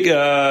 let's see.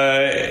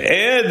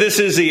 Ed, this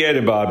is the Ed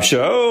and Bob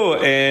Show,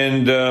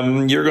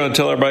 and you're going to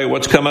tell everybody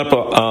what's coming up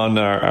on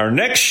our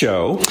next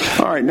show.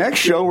 All right, next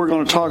show we're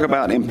going to talk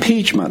about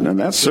impeachment, and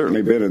that's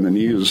certainly been in the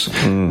news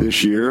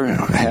this year.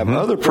 Have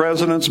other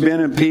presidents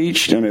been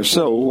impeached, and if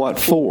so, what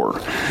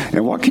for?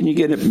 And what can you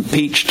get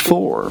impeached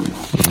for?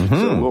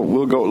 So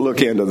we'll go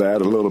look into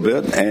that a little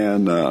bit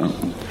and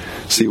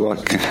see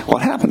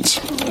what happens.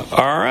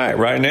 All right.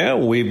 Right now,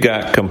 we've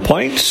got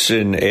complaints,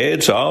 and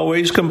Ed's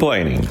always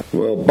complaining.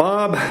 Well,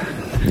 Bob,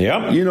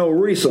 Yep. You know,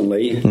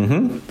 recently,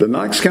 the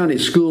Knox County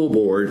School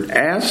Board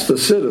asked the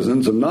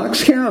citizens of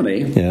Knox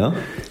County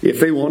if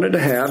they wanted to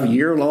have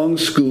year-long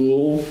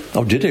school.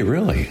 Oh, did they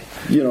really?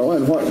 You know,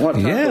 and what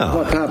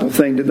type of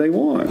thing did they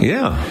want?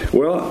 Yeah.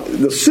 Well,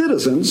 the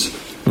citizens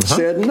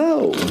said,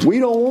 no, we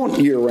don't want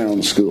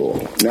year-round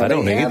school. Now, I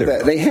don't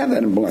either. They have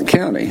that in Blount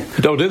County.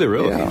 Oh, do they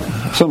really?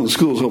 Yeah. Some of the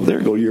schools over there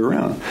go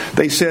year-round.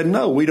 They said,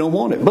 no, we don't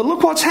want it. But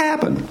look what's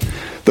happened.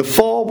 The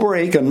fall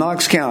break in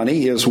Knox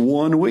County is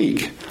 1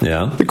 week.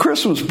 Yeah. The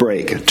Christmas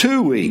break,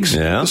 2 weeks.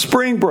 Yeah. The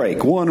spring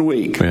break, 1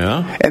 week.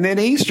 Yeah. And then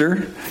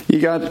Easter, you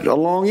got a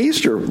long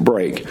Easter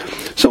break.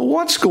 So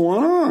what's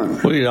going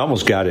on? Well, you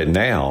almost got it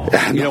now.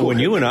 You know, when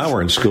you and I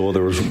were in school,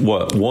 there was,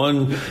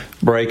 one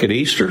break at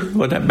Easter?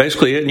 Wasn't that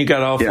basically it? And you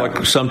got off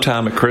like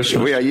sometime at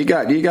Christmas? Yeah, you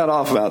got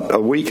off about a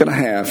week and a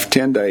half,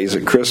 10 days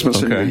at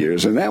Christmas and New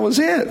Year's, and that was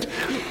it.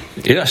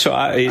 Yeah, so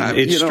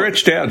it's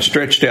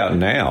stretched out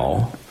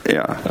now.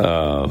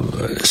 Yeah.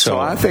 So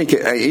I think,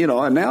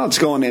 and now it's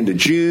going into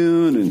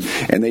June,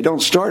 and they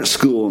don't start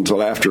school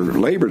until after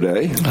Labor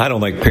Day. I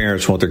don't think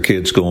parents want their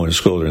kids going to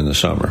school during the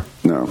summer.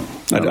 No.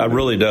 I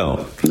really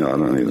don't. No, I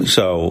don't either.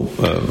 So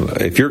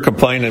if you're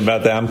complaining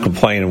about that, I'm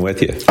complaining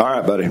with you. All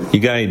right, buddy.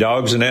 You got any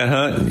dogs in that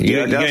hunt?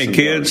 You got any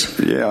kids?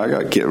 Dogs. Yeah, I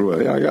got kids.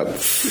 I got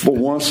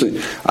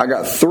I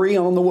got 3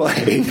 on the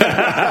way.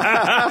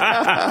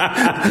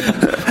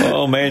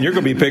 Oh, man, you're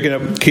going to be picking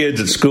up kids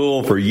at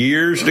school for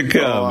years to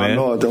come, man. I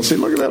know it. They'll say,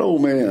 look at that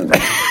old man. All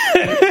right,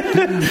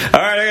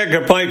 I got a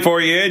complaint for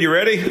you, Ed. You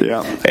ready?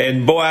 Yeah.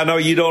 And boy, I know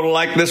you don't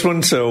like this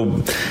one,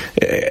 so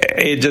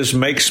it just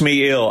makes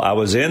me ill. I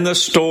was in the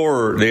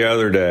store the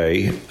other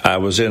day. I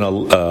was in a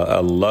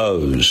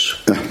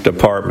Lowe's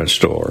department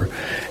store,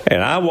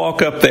 and I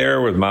walk up there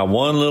with my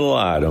one little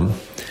item,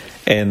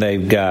 and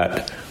they've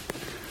got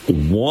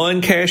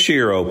one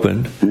cashier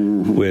open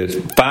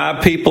with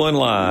 5 people in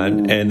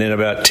line, and then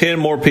about 10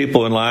 more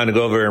people in line to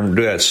go over there and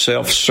do that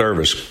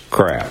self-service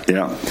crap.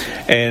 Yeah.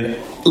 And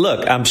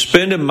look, I'm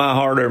spending my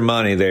hard-earned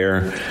money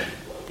there,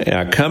 and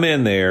I come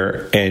in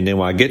there, and then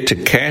when I get to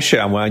cash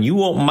out, when you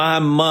want my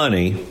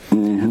money,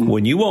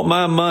 when you want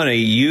my money,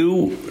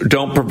 you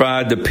don't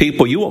provide the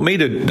people. You want me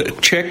to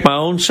check my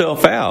own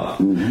self out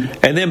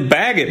and then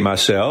bag it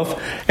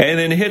myself and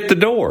then hit the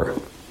door.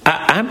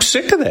 I'm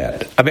sick of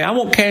that. I mean, I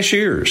want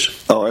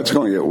cashiers. Oh, it's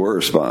going to get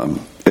worse, Bob.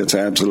 It's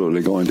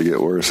absolutely going to get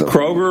worse.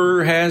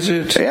 Kroger has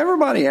it.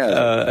 Everybody has it.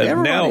 I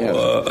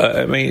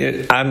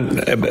mean,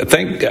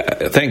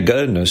 thank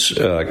goodness,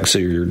 like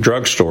your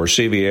drugstore,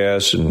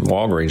 CVS and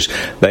Walgreens,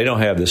 they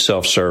don't have the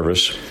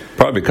self-service,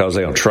 probably because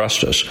they don't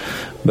trust us.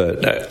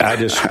 But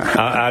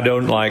I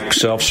don't like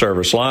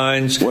self-service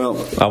lines.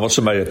 Well, I want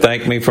somebody to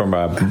thank me for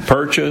my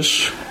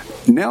purchase.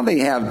 Now they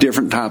have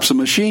different types of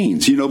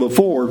machines. You know,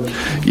 before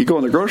you go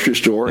in the grocery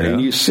store and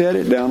you set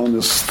it down on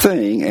this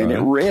thing and it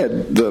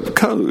read the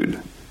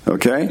code.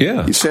 Okay?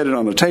 Yeah. You set it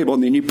on the table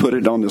and then you put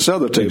it on this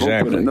other table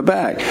and put it in the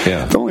bag.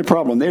 Yeah. The only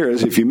problem there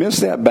is if you miss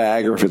that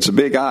bag or if it's a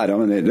big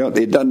item and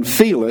it doesn't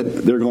feel it,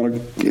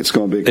 it's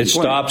going to be a complaint. It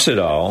stops it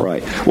all.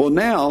 Right. Well,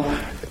 now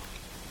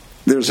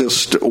there's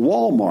this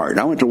Walmart.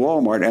 I went to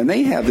Walmart, and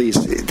they have these.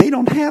 They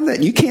don't have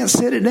that. You can't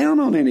set it down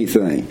on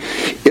anything.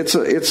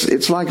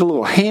 It's like a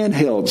little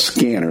handheld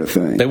scanner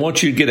thing. They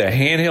want you to get a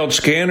handheld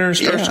scanner and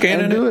start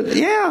scanning and do it.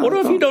 Yeah. What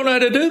if you don't know how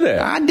to do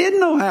that? I didn't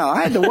know how.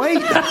 I had to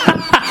wait.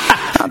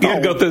 You had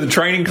to go through the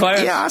training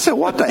class? Yeah, I said,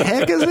 what the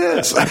heck is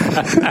this?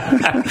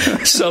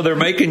 So they're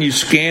making you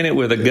scan it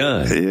with a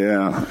gun.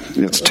 Yeah,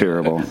 it's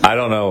terrible. I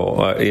don't know,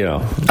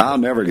 I'll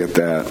never get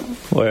that.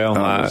 Well,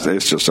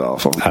 it's just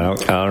awful. I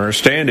don't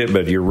understand it,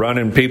 but you're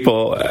running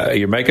people,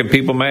 you're making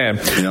people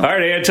mad. Yeah. All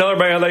right, Ed, tell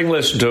everybody how they can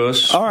listen to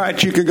us. All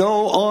right, you could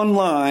go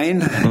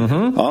online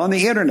on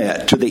the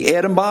internet to the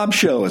Ed and Bob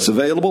Show. It's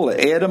available at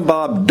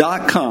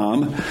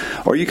edandbob.com,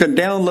 or you can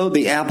download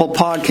the Apple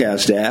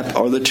Podcast app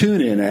or the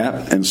TuneIn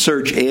app and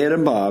search Ed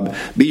and Bob.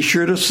 Be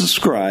sure to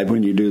subscribe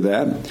when you do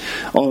that.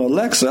 On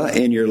Alexa,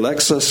 in your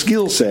Alexa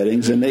skill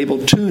settings, enable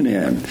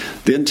TuneIn.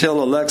 Then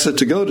tell Alexa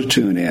to go to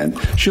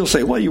TuneIn. She'll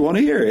say, what do you want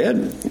to hear,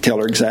 Ed? Tell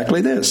her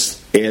exactly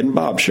this. Ed and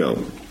Bob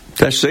Show.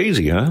 That's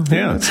easy, huh?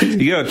 Yeah.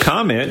 Easy. You got a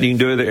comment, you can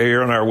do it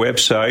here on our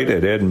website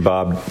at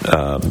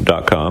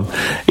edandbob.com.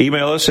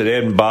 Email us at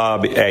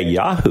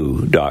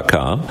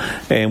edandbob@yahoo.com.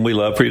 And we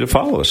love for you to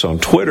follow us. On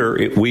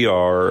Twitter, we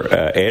are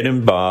Ed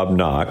and Bob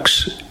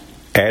Knox,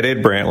 at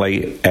Ed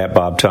Brantley, at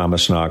Bob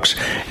Thomas Knox.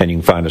 And you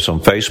can find us on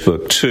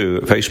Facebook, too,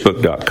 at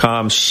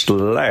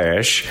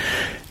facebook.com/Ed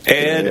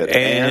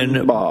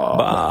and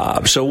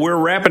Bob. So we're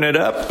wrapping it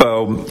up.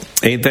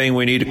 Anything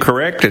we need to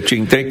correct that you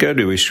can think of?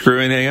 Do we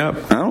screw anything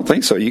up? I don't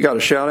think so. You got a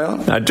shout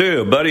out? I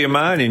do. A buddy of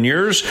mine and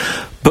yours,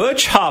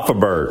 Butch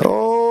Hoffenberg.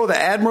 Oh, the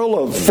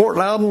Admiral of Fort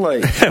Loudon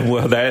Lake.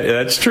 Well,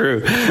 that's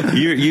true.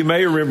 You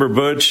may remember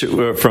Butch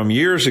from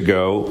years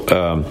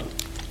ago.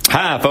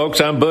 Hi,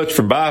 folks. I'm Butch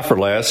from Buy for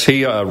Less.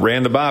 He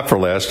ran the Buy for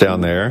Less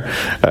down there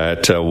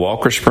at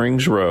Walker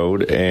Springs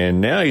Road, and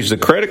now he's the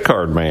credit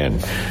card man.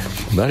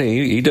 But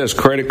he does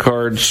credit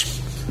cards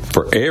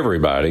for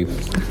everybody.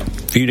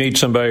 if you need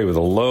somebody with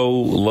a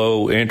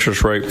low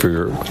interest rate for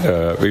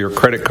your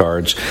credit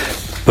cards,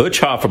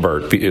 Butch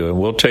Hoffenberg,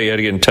 we'll tell you how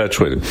to get in touch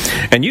with him.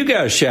 And you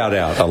guys shout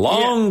out a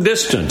long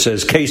distance,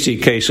 as Casey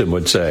Kasem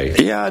would say.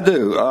 Yeah, I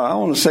do. I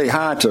want to say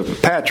hi to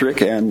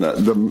Patrick and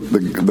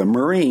the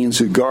Marines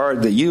who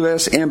guard the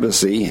U.S.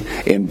 Embassy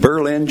in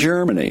Berlin,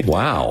 Germany.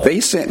 Wow. They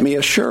sent me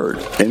a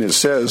shirt, and it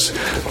says...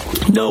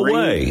 No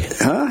way.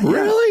 Huh?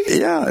 Really?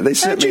 Yeah. They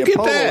sent me a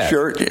polo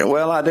shirt.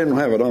 Well, I didn't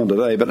have it on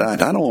today, but I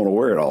don't want to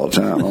wear it all the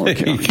time.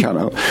 Kind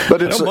of.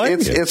 But it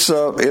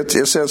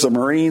says the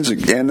Marines,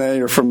 and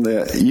they're from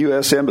the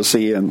U.S.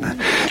 Embassy in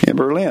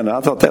Berlin.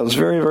 I thought that was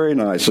very, very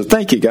nice. So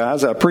thank you,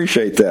 guys. I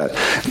appreciate that.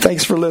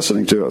 Thanks for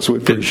listening to us. We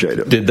appreciate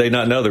it. Did they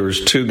not know there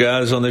was two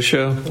guys on the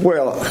show?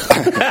 Well,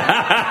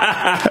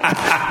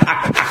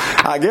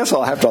 I guess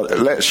I'll have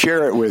to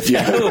share it with you.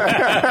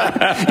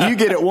 You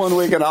get it one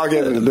week and I'll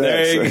get it the next.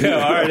 There you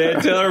go. All right,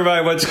 Ed, tell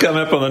everybody what's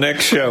coming up on the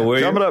next show, will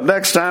you? Coming up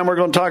next time, we're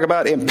going to talk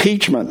about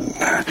impeachment.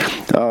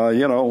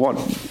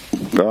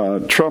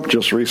 What Trump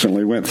just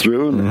recently went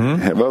through,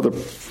 and have other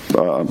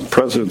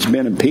presidents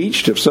been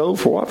impeached? If so,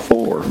 for what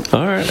for?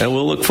 All right, and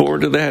we'll look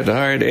forward to that. All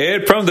right,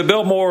 Ed, from the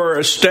Biltmore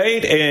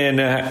Estate and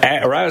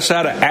right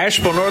outside of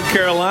Asheville, North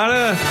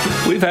Carolina,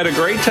 we've had a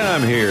great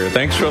time here.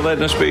 Thanks for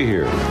letting us be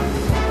here.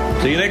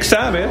 See you next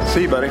time, Ed.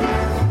 See you, buddy.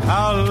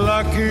 How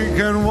lucky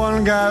can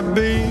one guy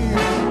be?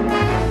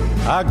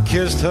 I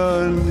kissed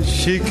her and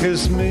she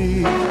kissed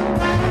me.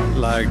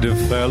 Like the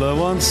fella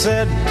once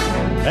said,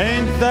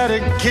 ain't that a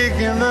kick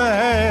in the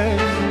head?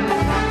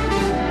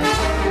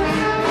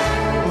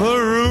 The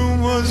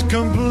room was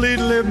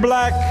completely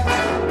black.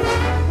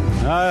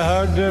 I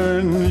hugged her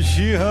and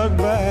she hugged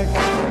back.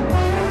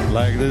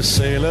 Like the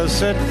sailor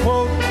said,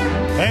 quote,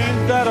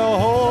 ain't that a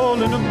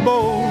hole in the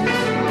boat?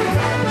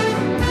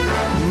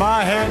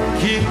 My head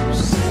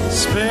keeps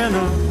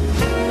spinning.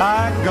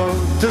 I go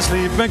to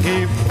sleep and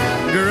keep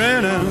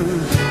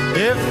grinning.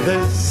 If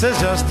this is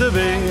just the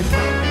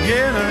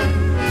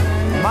beginning,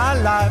 my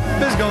life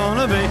is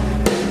gonna be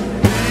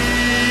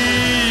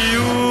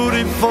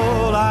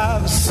beautiful.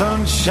 I've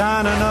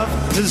sunshine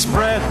enough to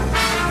spread.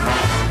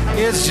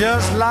 It's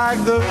just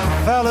like the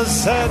fella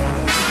said.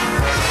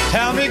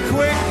 Tell me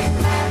quick,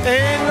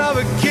 ain't love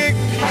a kick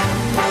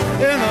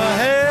in the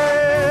head?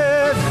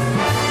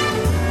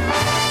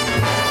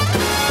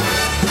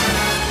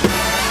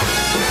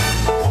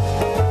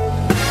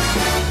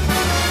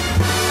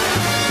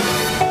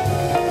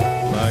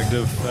 Like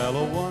the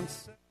fella once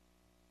said.